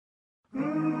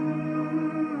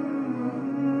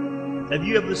Have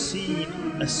you ever seen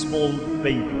a small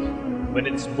baby when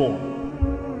it's born?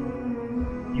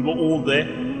 You were all there,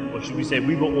 or should we say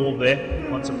we were all there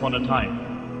once upon a time.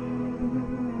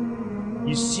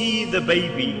 You see the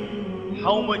baby,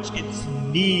 how much it's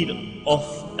in need of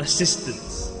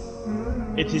assistance.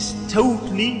 It is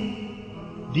totally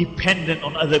dependent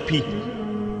on other people.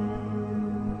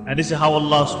 And this is how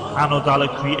Allah subhanahu wa ta'ala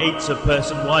creates a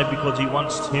person. Why? Because He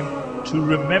wants him to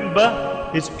remember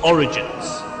his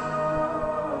origins.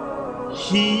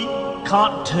 He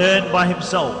can't turn by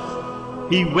himself.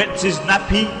 He wets his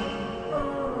nappy,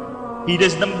 he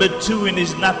does number 2 in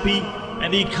his nappy,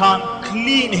 and he can't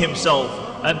clean himself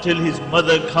until his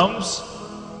mother comes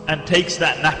and takes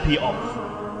that nappy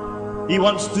off. He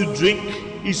wants to drink,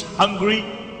 he's hungry,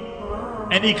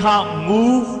 and he can't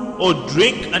move or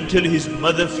drink until his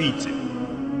mother feeds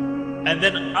him. And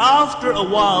then after a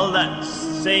while, that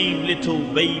same little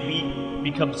baby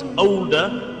becomes older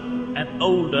and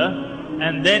older,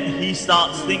 and then he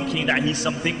starts thinking that he's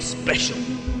something special.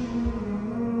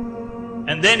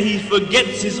 And then he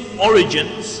forgets his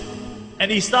origins, and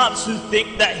he starts to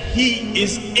think that he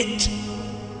is it.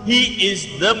 He is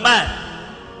the man.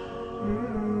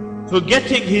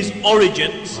 Forgetting his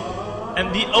origins,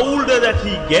 and the older that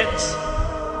he gets,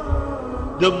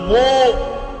 the more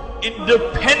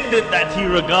independent that he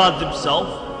regards himself.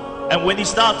 And when he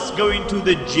starts going to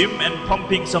the gym and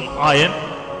pumping some iron,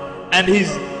 and he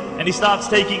starts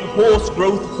taking horse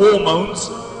growth hormones,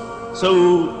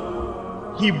 so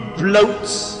he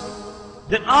bloats,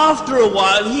 then after a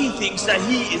while he thinks that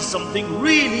he is something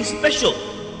really special.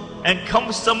 And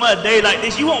come summer day like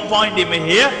this, you won't find him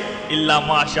here, illa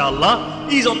mashallah,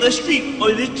 he's on the street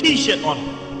with his t-shirt on.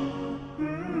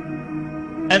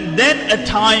 And then a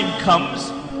time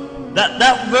comes that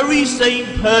that very same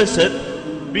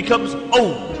person becomes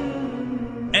old,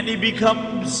 and he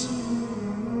becomes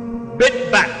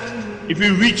bent back if he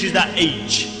reaches that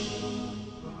age,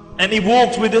 and he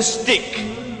walks with a stick,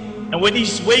 and when he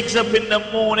wakes up in the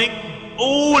morning,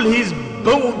 all his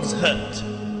bones hurt.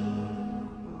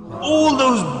 All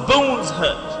those bones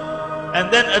hurt. And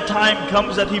then a time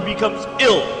comes that he becomes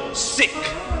ill, sick,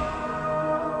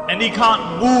 and he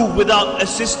can't move without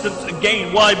assistance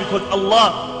again. Why? Because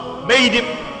Allah made him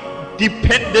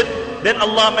dependent, then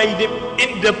Allah made him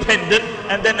independent,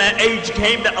 and then an age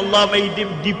came that Allah made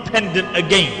him dependent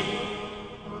again.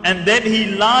 And then he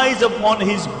lies upon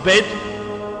his bed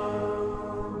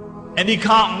and he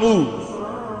can't move,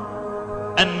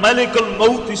 and Malik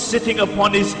al-Maut is sitting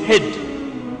upon his head,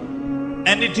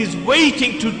 and it is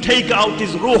waiting to take out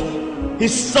his ruh,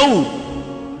 his soul.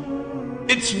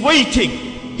 It's waiting.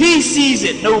 He sees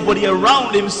it, nobody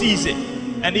around him sees it,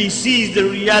 and he sees the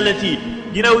reality.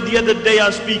 You know, the other day I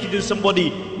was speaking to somebody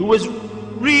who was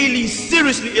really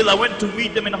seriously ill. I went to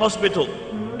meet them in hospital,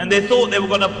 and they thought they were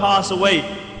going to pass away,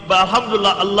 but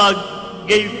alhamdulillah, Allah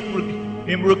gave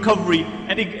him recovery.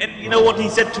 And you know what he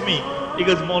said to me? He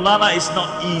goes, Maulana, it's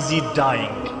not easy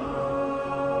dying.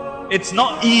 It's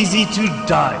not easy to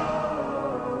die.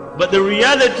 But the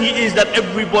reality is that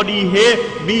everybody here,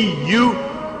 me, you,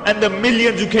 and the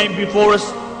millions who came before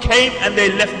us, came and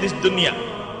they left this dunya.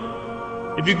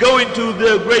 If you go into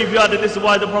the graveyard, and this is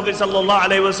why the Prophet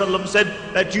ﷺ said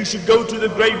that you should go to the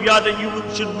graveyard and you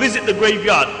should visit the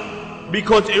graveyard,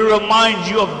 because it reminds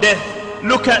you of death.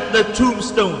 Look at the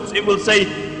tombstones. It will say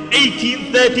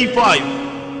 1835,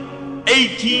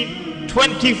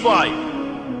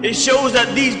 1825. It shows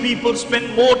that these people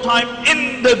spend more time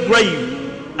in the grave,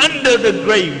 under the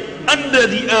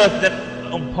earth than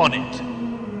upon it.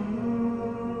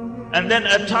 And then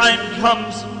a time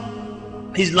comes,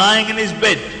 he's lying in his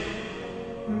bed,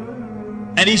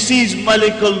 and he sees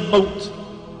Malik al-Maut.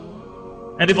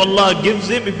 And if Allah gives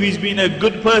him, if he's been a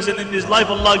good person in his life,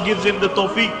 Allah gives him the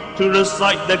tawfiq to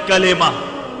recite the kalima.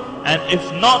 And if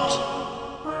not,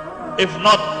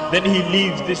 then he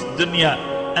leaves this dunya.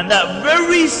 And that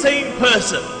very same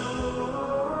person,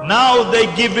 now they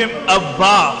give him a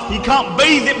bath. He can't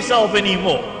bathe himself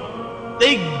anymore.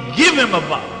 They give him a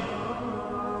bath.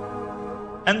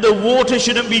 And the water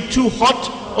shouldn't be too hot,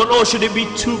 or nor should it be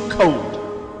too cold,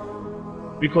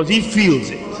 because he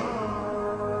feels it.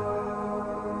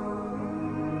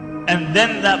 And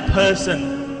then that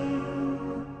person,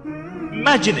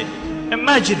 imagine it,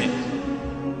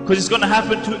 because it's going to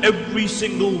happen to every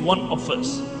single one of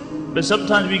us. But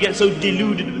sometimes we get so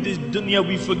deluded with this dunya,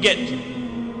 we forget.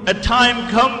 A time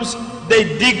comes, they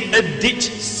dig a ditch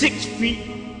 6 feet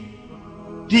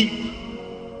deep,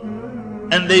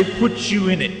 and they put you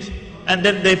in it, and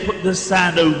then they put the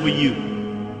sand over you,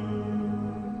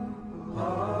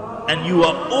 and you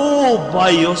are all by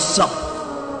yourself.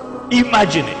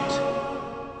 Imagine it.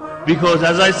 Because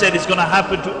as I said, it's going to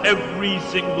happen to every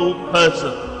single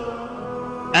person.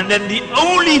 And then the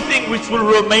only thing which will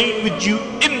remain with you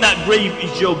in that grave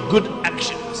is your good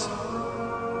actions.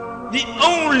 The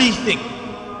only thing.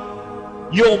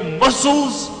 Your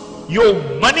muscles, your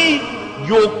money,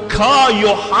 your car,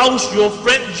 your house, your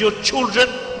friends, your children,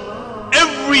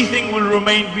 everything will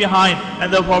remain behind.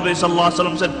 And the Prophet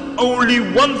ﷺ said, only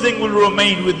one thing will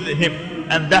remain with him,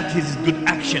 and that is good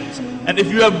actions. And if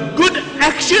you have good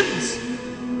actions,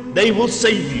 they will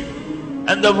save you.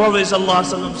 And the Prophet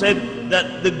ﷺ said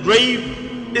that the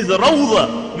grave is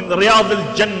Rawda min Riyad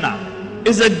al-Jannah,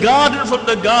 is a garden from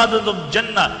the gardens of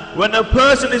Jannah. When a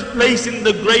person is placed in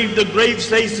the grave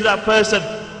says to that person,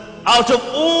 out of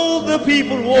all the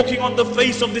people walking on the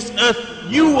face of this earth,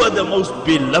 you are the most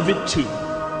beloved too.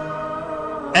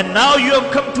 And now you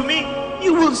have come to me,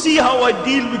 you will see how I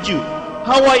deal with you,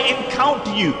 how I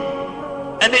encounter you.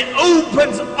 And it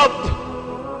opens up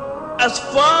as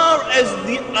far as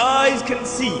the eyes can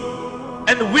see,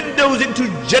 and windows into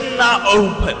Jannah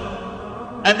open.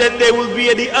 And then there will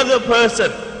be the other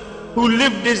person who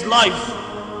lived his life,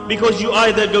 because you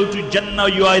either go to Jannah or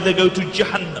you either go to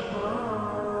Jahannam,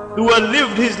 who had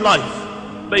lived his life,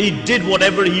 but he did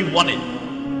whatever he wanted.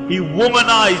 He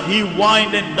womanized, he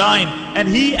wined and dined, and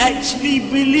he actually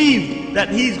believed that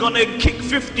he's going to kick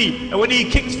 50, and when he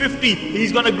kicks 50,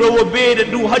 he's going to grow a beard and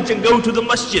do Hajj and go to the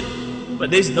masjid. But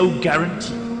there's no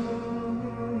guarantee.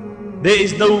 There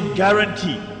is no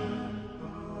guarantee.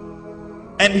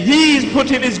 And he is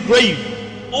put in his grave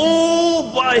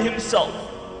all by himself.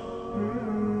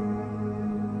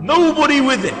 Nobody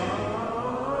with him.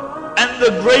 And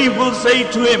the grave will say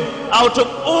to him, out of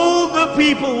all the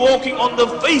people walking on the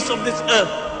face of this earth,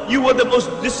 you were the most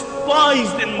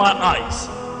despised in my eyes.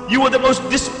 You were the most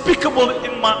despicable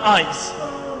in my eyes.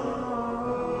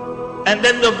 And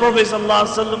then the Prophet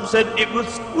ﷺ said, it will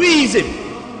squeeze him.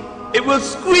 It will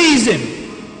squeeze him.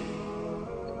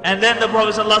 And then the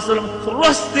Prophet ﷺ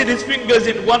thrusted his fingers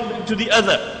in one into the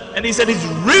other. And he said his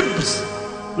ribs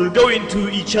will go into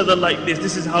each other like this.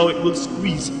 This is how it will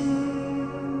squeeze him.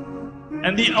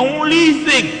 And the only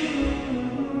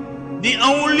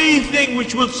thing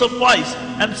which will suffice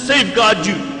and safeguard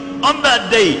you on that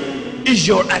day is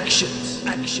your actions.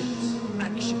 Actions.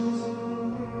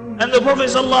 And the Prophet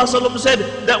ﷺ said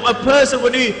that a person,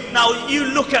 when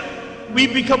we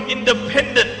become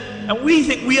independent and we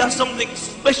think we are something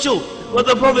special. But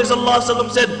the Prophet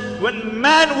ﷺ said, when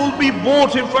man will be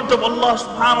brought in front of Allah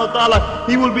subhanahu wa ta'ala,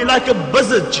 he will be like a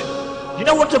buzzard. You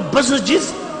know what a buzzard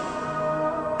is?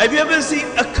 Have you ever seen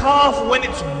a calf when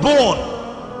it's born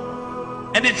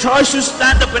and it tries to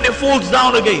stand up and it falls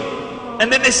down again,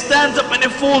 and then it stands up and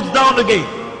it falls down again?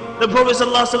 The Prophet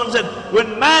ﷺ said,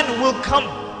 when man will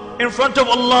come in front of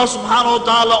Allah subhanahu wa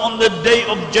ta'ala on the day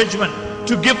of judgment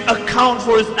to give account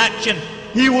for his action,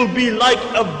 he will be like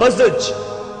a buzzard.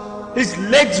 His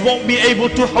legs won't be able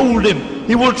to hold him.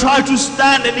 He will try to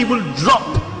stand and he will drop,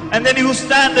 and then he will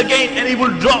stand again and he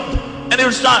will drop, and he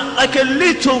will stand like a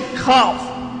little calf,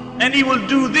 and he will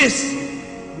do this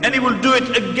and he will do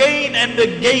it again and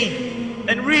again.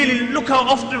 And really look how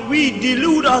often we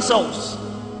delude ourselves,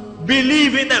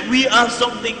 believing that we are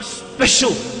something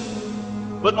special.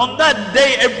 But on that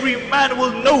day every man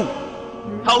will know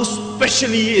how special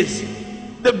he is.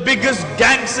 The biggest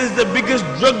gangsters, the biggest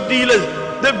drug dealers,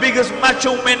 the biggest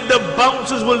macho men, the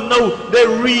bouncers will know their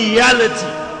reality.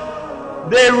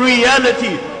 Their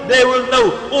reality, they will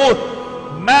know. Or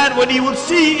man, when he will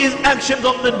see his actions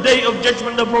on the day of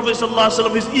judgment, the Prophet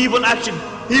ﷺ, his evil action,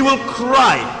 he will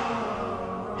cry.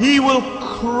 He will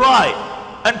cry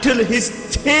until his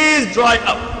tears dry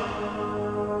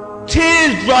up.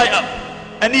 Tears dry up.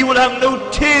 And he will have no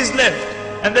tears left.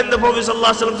 And then the Prophet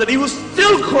ﷺ said he will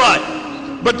still cry,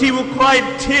 but he will cry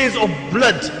tears of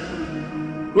blood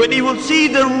when he will see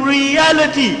the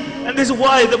reality. And this is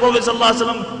why the Prophet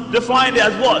ﷺ defined it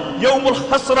as what? Yawmul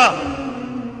Hasra,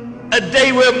 a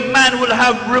day where man will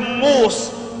have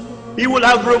remorse. He will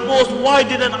have remorse. Why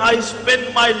didn't I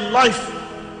spend my life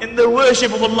in the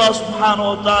worship of Allah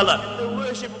subhanahu wa ta'ala? In the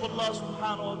worship of Allah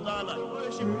subhanahu wa ta'ala.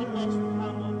 Worship of Allah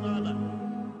subhanahu wa ta'ala.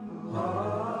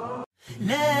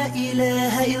 La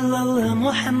ilaha illallah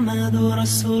Muhammadur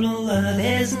Rasulullah.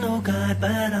 There's no God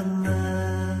but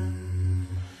Allah.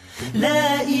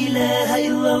 La ilaha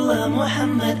illallah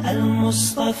Muhammad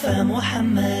al-Mustafa.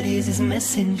 Muhammad is his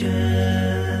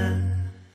messenger.